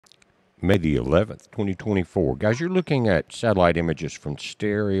May the 11th, 2024. Guys, you're looking at satellite images from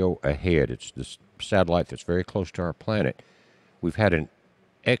stereo ahead. It's this satellite that's very close to our planet. We've had an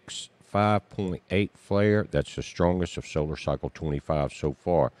X5.8 flare. That's the strongest of solar cycle 25 so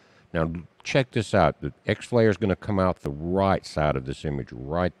far. Now, check this out. The X flare is going to come out the right side of this image,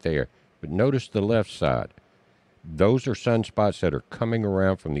 right there. But notice the left side. Those are sunspots that are coming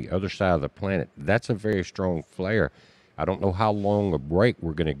around from the other side of the planet. That's a very strong flare. I don't know how long a break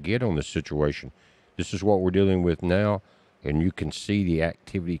we're going to get on this situation. This is what we're dealing with now, and you can see the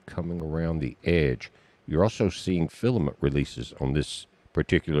activity coming around the edge. You're also seeing filament releases on this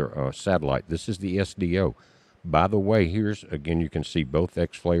particular satellite. This is the SDO. By the way, here's, again, you can see both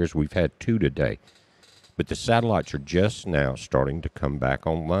X flares. We've had 2 today. But the satellites are just now starting to come back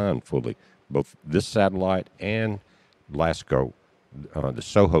online fully. Both this satellite and LASCO, the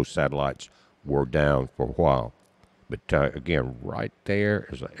SOHO satellites, were down for a while. But again, right there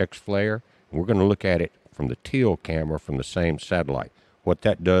is an X flare. We're going to look at it from the teal camera from the same satellite. What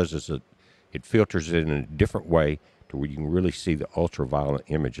that does is it filters it in a different way to where you can really see the ultraviolet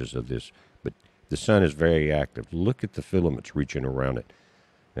images of this. But the sun is very active. Look at the filaments reaching around it.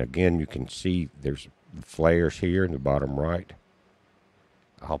 And again, you can see there's flares here in the bottom right.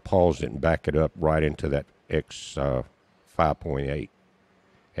 I'll pause it and back it up right into that X 5.8.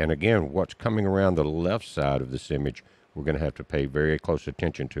 And again, what's coming around the left side of this image, we're going to have to pay very close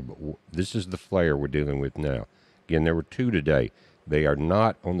attention to. But this is the flare we're dealing with now. Again, there were 2 today. They are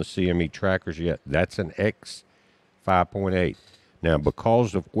not on the CME trackers yet. That's an X 5.8. Now,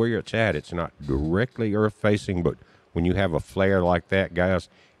 because of where it's at, it's not directly Earth-facing, but when you have a flare like that, guys,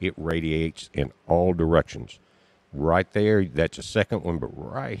 it radiates in all directions. Right there, that's a second one, but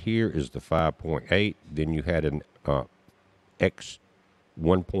right here is the 5.8. Then you had an X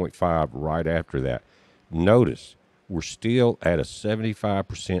 1.5 right after that. Notice, we're still at a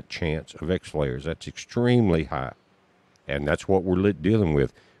 75% chance of X flares. That's extremely high, and that's what we're dealing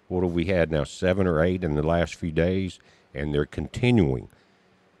with. What have we had now, 7 or 8 in the last few days, and they're continuing.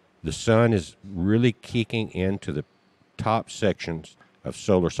 The sun is really kicking into the top sections of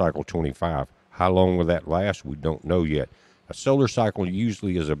solar cycle 25. How long will that last? We don't know yet. A solar cycle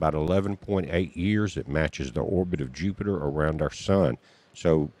usually is about 11.8 years. It matches the orbit of Jupiter around our sun.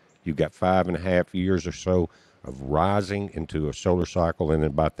 So you've got 5.5 years or so of rising into a solar cycle, and then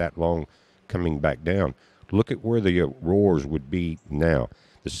about that long coming back down. Look at where the auroras would be now.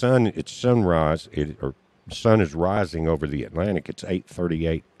 The sun, it's sunrise, the sun is rising over the Atlantic. It's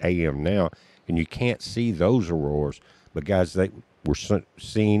 8:38 a.m. now, and you can't see those auroras. But guys, they were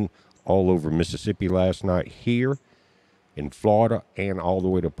seen all over Mississippi last night, here in Florida, and all the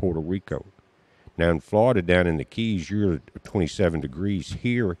way to Puerto Rico. Now in Florida, down in the Keys, you're at 27 degrees.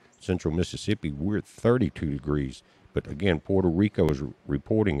 Here, central Mississippi, we're at 32 degrees. But again, Puerto Rico is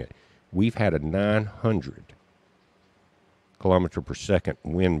reporting it. We've had a 900 kilometer per second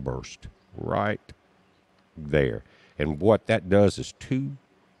wind burst right there. And what that does is 2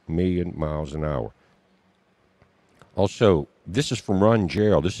 million miles an hour. Also, this is from Ron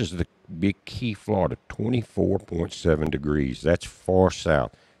Gerald. This is the Big Key, Florida, 24.7 degrees. That's far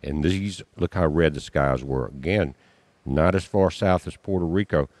south. And these, look how red the skies were. Again, not as far south as Puerto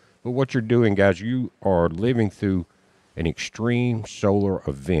Rico. But what you're doing, guys, you are living through an extreme solar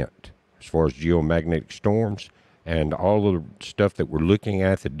event as far as geomagnetic storms and all of the stuff that we're looking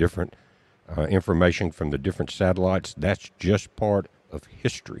at, the different information from the different satellites. That's just part of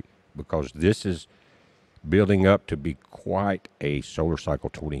history, because this is building up to be quite a solar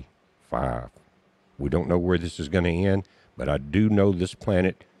cycle 25. We don't know where this is going to end, but I do know this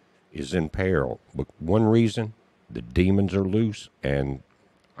planet is in peril. But one reason, the demons are loose, and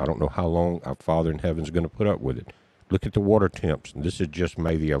I don't know how long our Father in Heaven is going to put up with it. Look at the water temps. This is just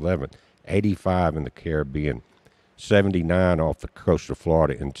May the 11th. 85 in the Caribbean, 79 off the coast of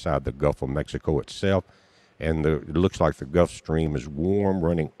Florida inside the Gulf of Mexico itself. And it looks like the Gulf Stream is warm,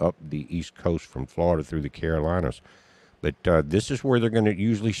 running up the east coast from Florida through the Carolinas. But this is where they're going to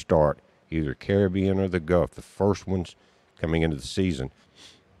usually start, either Caribbean or the Gulf, the first ones coming into the season.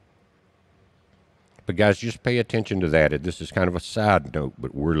 But guys, just pay attention to that. This is kind of a side note,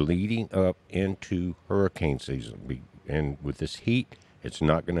 but we're leading up into hurricane season. And with this heat, it's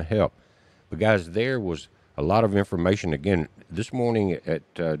not going to help. But guys, there was a lot of information. Again, this morning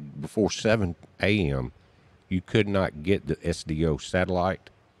at before 7 a.m., you could not get the SDO satellite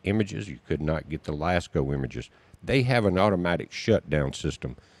images. You could not get the LASCO images. They have an automatic shutdown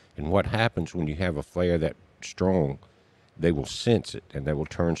system. And what happens when you have a flare that strong, they will sense it, and they will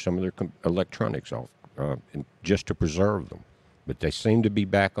turn some of their electronics off just to preserve them. But they seem to be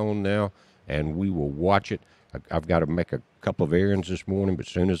back on now, and we will watch it. I've got to make a couple of errands this morning, but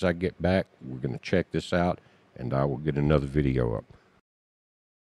as soon as I get back, we're going to check this out, and I will get another video up.